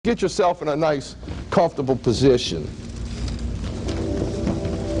get yourself in a nice, comfortable position.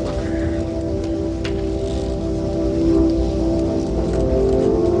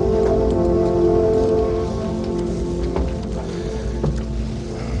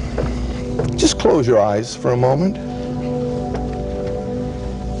 Just close your eyes for a moment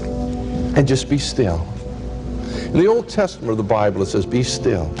and just be still. In the Old Testament of the Bible, it says, "Be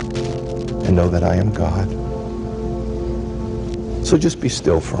still and know that I am God." So just be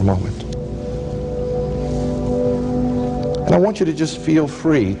still for a moment. And I want you to just feel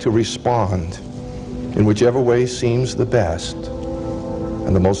free to respond in whichever way seems the best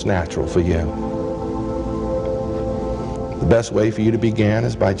and the most natural for you. The best way for you to begin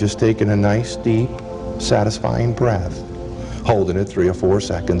is by just taking a nice, deep, satisfying breath, holding it 3 or 4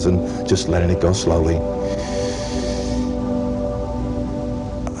 seconds and just letting it go slowly.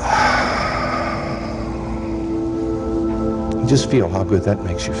 Just feel how good that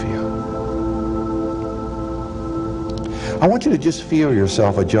makes you feel. I want you to just feel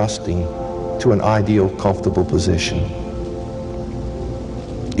yourself adjusting to an ideal, comfortable position.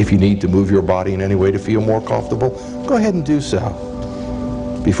 If you need to move your body in any way to feel more comfortable, go ahead and do so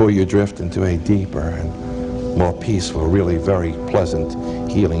before you drift into a deeper and more peaceful, really very pleasant,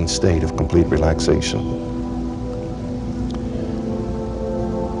 healing state of complete relaxation.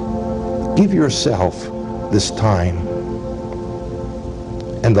 Give yourself this time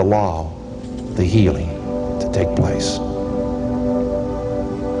and allow the healing to take place.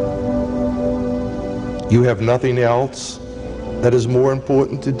 You have nothing else that is more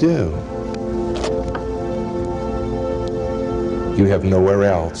important to do. You have nowhere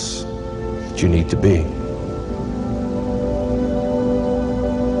else that you need to be.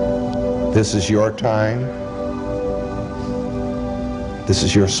 This is your time. This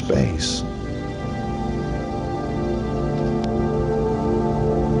is your space.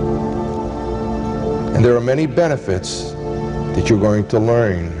 And there are many benefits that you're going to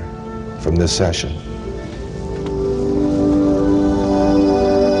learn from this session.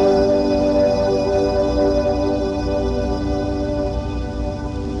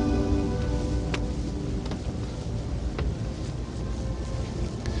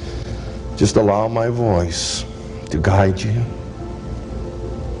 Just allow my voice to guide you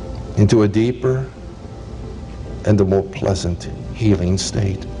into a deeper and a more pleasant healing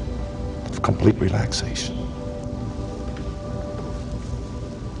state of complete relaxation.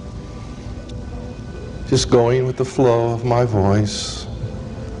 Just going with the flow of my voice,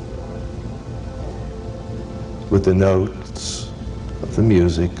 with the notes of the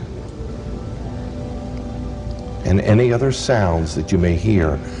music, and any other sounds that you may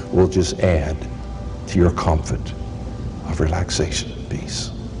hear will just add to your comfort of relaxation and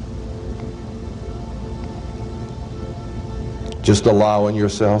peace. Just allowing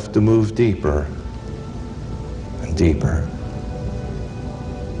yourself to move deeper and deeper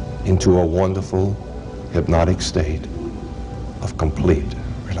into a wonderful hypnotic state of complete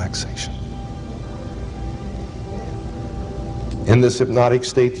relaxation. In this hypnotic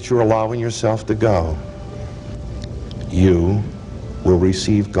state that you're allowing yourself to go, you will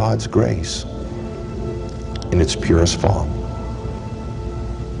receive God's grace in its purest form.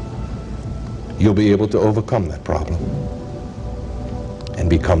 You'll be able to overcome that problem and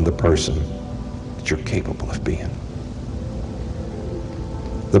become the person that you're capable of being.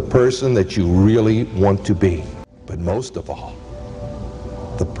 The person that you really want to be, but most of all,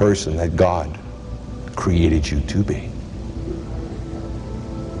 the person that God created you to be.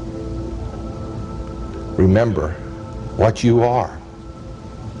 Remember, what you are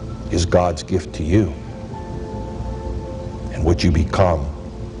is God's gift to you. And what you become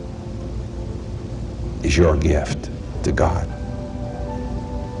is your gift to God.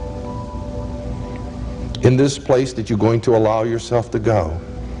 In this place that you're going to allow yourself to go,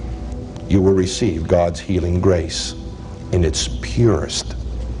 you will receive God's healing grace in its purest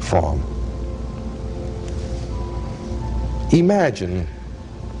form. Imagine,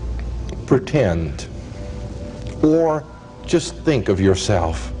 pretend, or just think of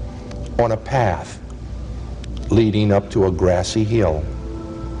yourself on a path leading up to a grassy hill.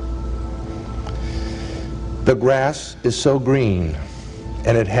 The grass is so green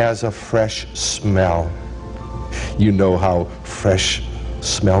and it has a fresh smell. You know how fresh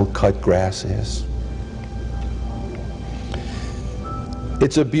smell cut grass is.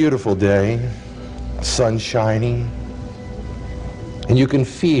 It's a beautiful day, sun shining, and you can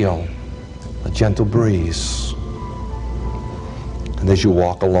feel a gentle breeze. And as you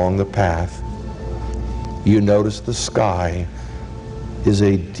walk along the path, you notice the sky is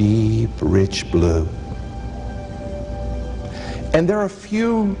a deep, rich blue. And there are a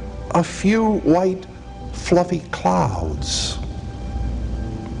few white fluffy clouds.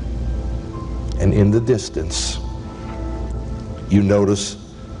 And in the distance, you notice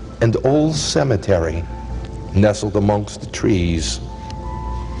an old cemetery nestled amongst the trees,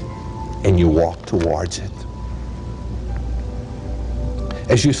 and you walk towards it.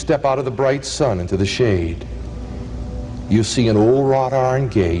 As you step out of the bright sun into the shade, you see an old wrought iron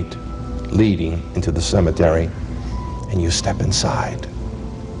gate leading into the cemetery, and you step inside.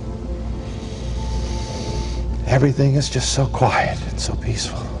 Everything is just so quiet and so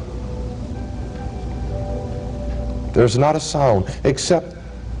peaceful. There's not a sound except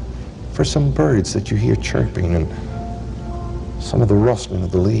for some birds that you hear chirping and some of the rustling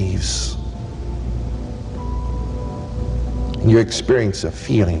of the leaves. And you experience a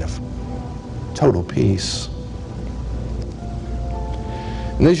feeling of total peace.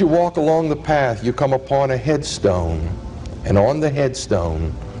 And as you walk along the path, you come upon a headstone, and on the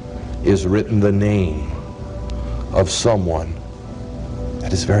headstone is written the name of someone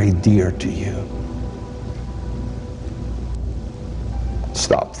that is very dear to you.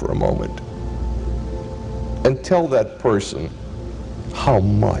 Stop for a moment and tell that person how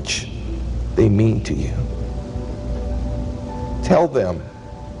much they mean to you. Tell them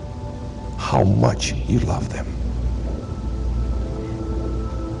how much you love them.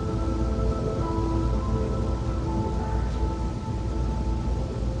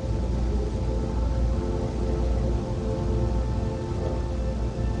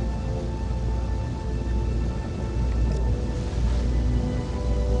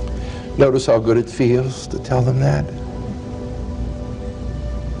 Notice how good it feels to tell them that.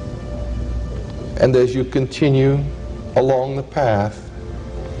 And as you continue along the path,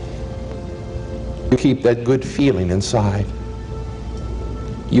 you keep that good feeling inside.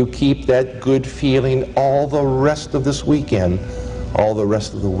 You keep that good feeling all the rest of this weekend, all the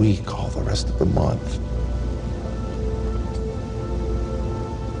rest of the week, all the rest of the month.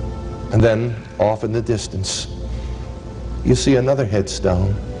 And then off in the distance, you see another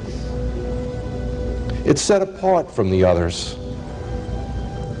headstone. It's set apart from the others,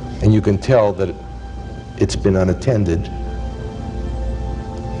 and you can tell that it's been unattended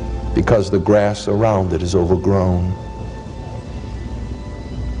because the grass around it is overgrown.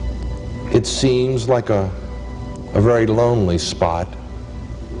 It seems like a very lonely spot.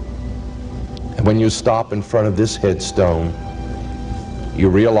 And when you stop in front of this headstone, you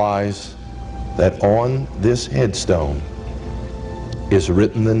realize that on this headstone is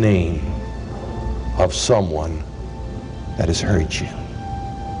written the name of someone that has hurt you.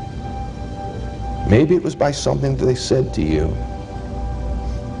 Maybe it was by something that they said to you.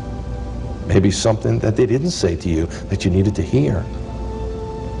 Maybe something that they didn't say to you that you needed to hear.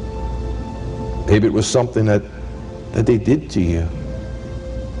 Maybe it was something that they did to you.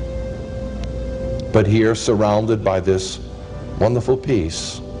 But here, surrounded by this wonderful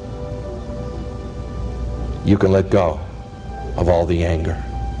peace, you can let go of all the anger.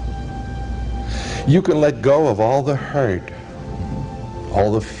 You can let go of all the hurt,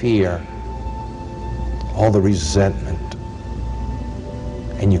 all the fear, all the resentment,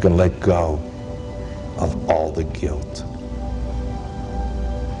 and you can let go of all the guilt.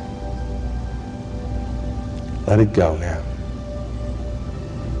 Let it go now.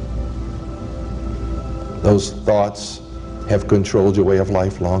 Those thoughts have controlled your way of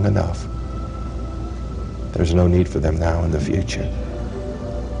life long enough. There's no need for them now in the future.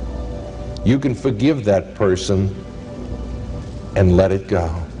 You can forgive that person and let it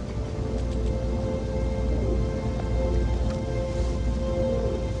go.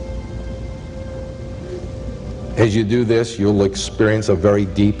 As you do this, you'll experience a very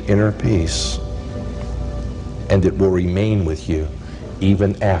deep inner peace, and it will remain with you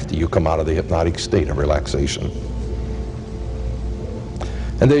even after you come out of the hypnotic state of relaxation.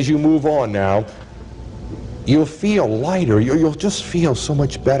 And as you move on now, you'll feel lighter. You'll just feel so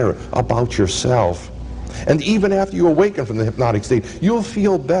much better about yourself. And even after you awaken from the hypnotic state, you'll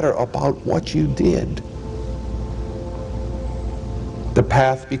feel better about what you did. The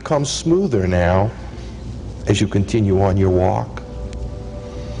path becomes smoother now as you continue on your walk.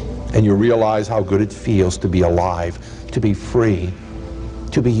 And you realize how good it feels to be alive, to be free,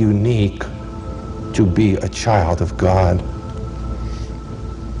 to be unique, to be a child of God.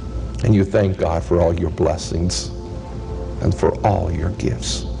 And you thank God for all your blessings and for all your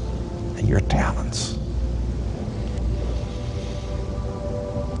gifts and your talents.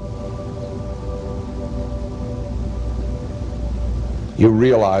 You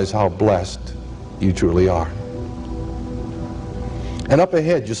realize how blessed you truly are. And up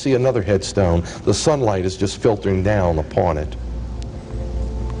ahead you see another headstone. The sunlight is just filtering down upon it.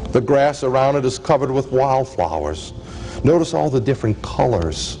 The grass around it is covered with wildflowers. Notice all the different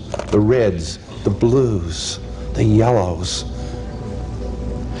colors, the reds, the blues, the yellows.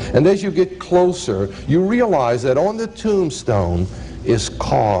 And as you get closer, you realize that on the tombstone is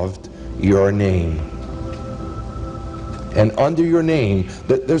carved your name. And under your name,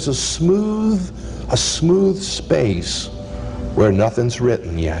 there's a smooth space where nothing's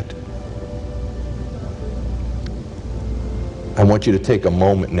written yet. I want you to take a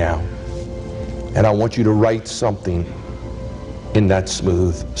moment now, and I want you to write something in that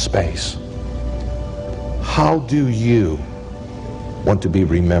smooth space. How do you want to be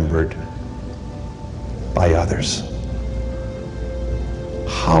remembered by others?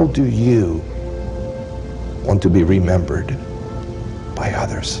 How do you want to be remembered by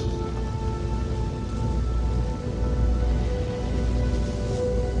others?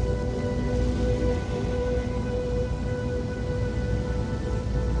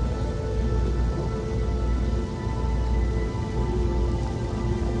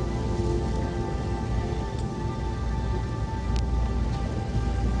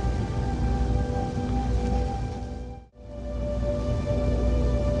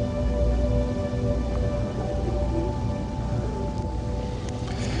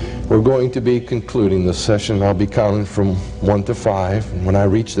 We're going to be concluding this session. I'll be counting from 1 to 5. And when I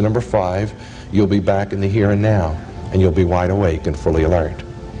reach the number 5, you'll be back in the here and now, and you'll be wide awake and fully alert.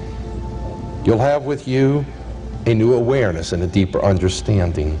 You'll have with you a new awareness and a deeper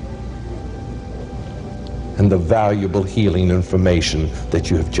understanding, and the valuable healing information that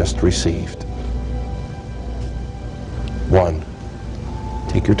you have just received. 1,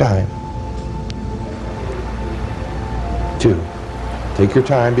 take your time. 2, take your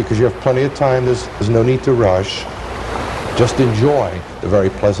time, because you have plenty of time. There's no need to rush. Just enjoy the very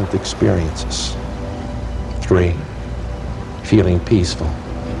pleasant experiences. 3, feeling peaceful,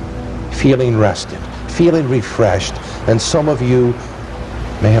 feeling rested, feeling refreshed, and some of you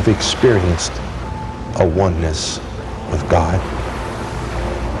may have experienced a oneness with God.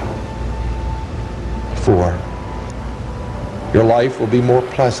 4, your life will be more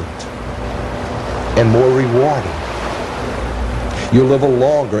pleasant and more rewarding. You'll live a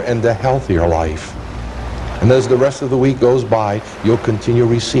longer and a healthier life. And as the rest of the week goes by, you'll continue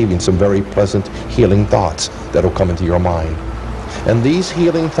receiving some very pleasant healing thoughts that will come into your mind. And these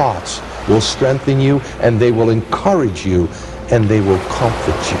healing thoughts will strengthen you, and they will encourage you, and they will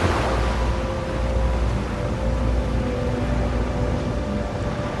comfort you.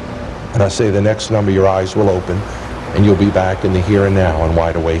 And I say the next number, your eyes will open, and you'll be back in the here and now and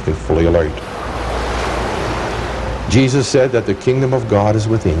wide awake and fully alert. Jesus said that the kingdom of God is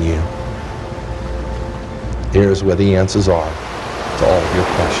within you. There's where the answers are to all of your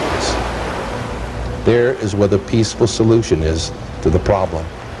questions. There is where the peaceful solution is to the problem.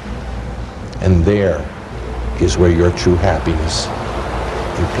 And there is where your true happiness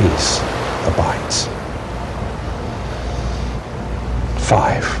and peace abides.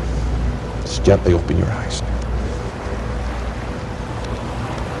 5. Just gently open your eyes.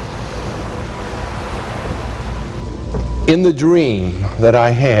 In the dream that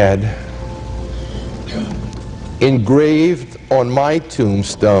I had, engraved on my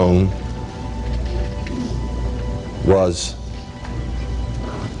tombstone was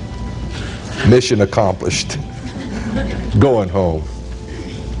mission accomplished, going home.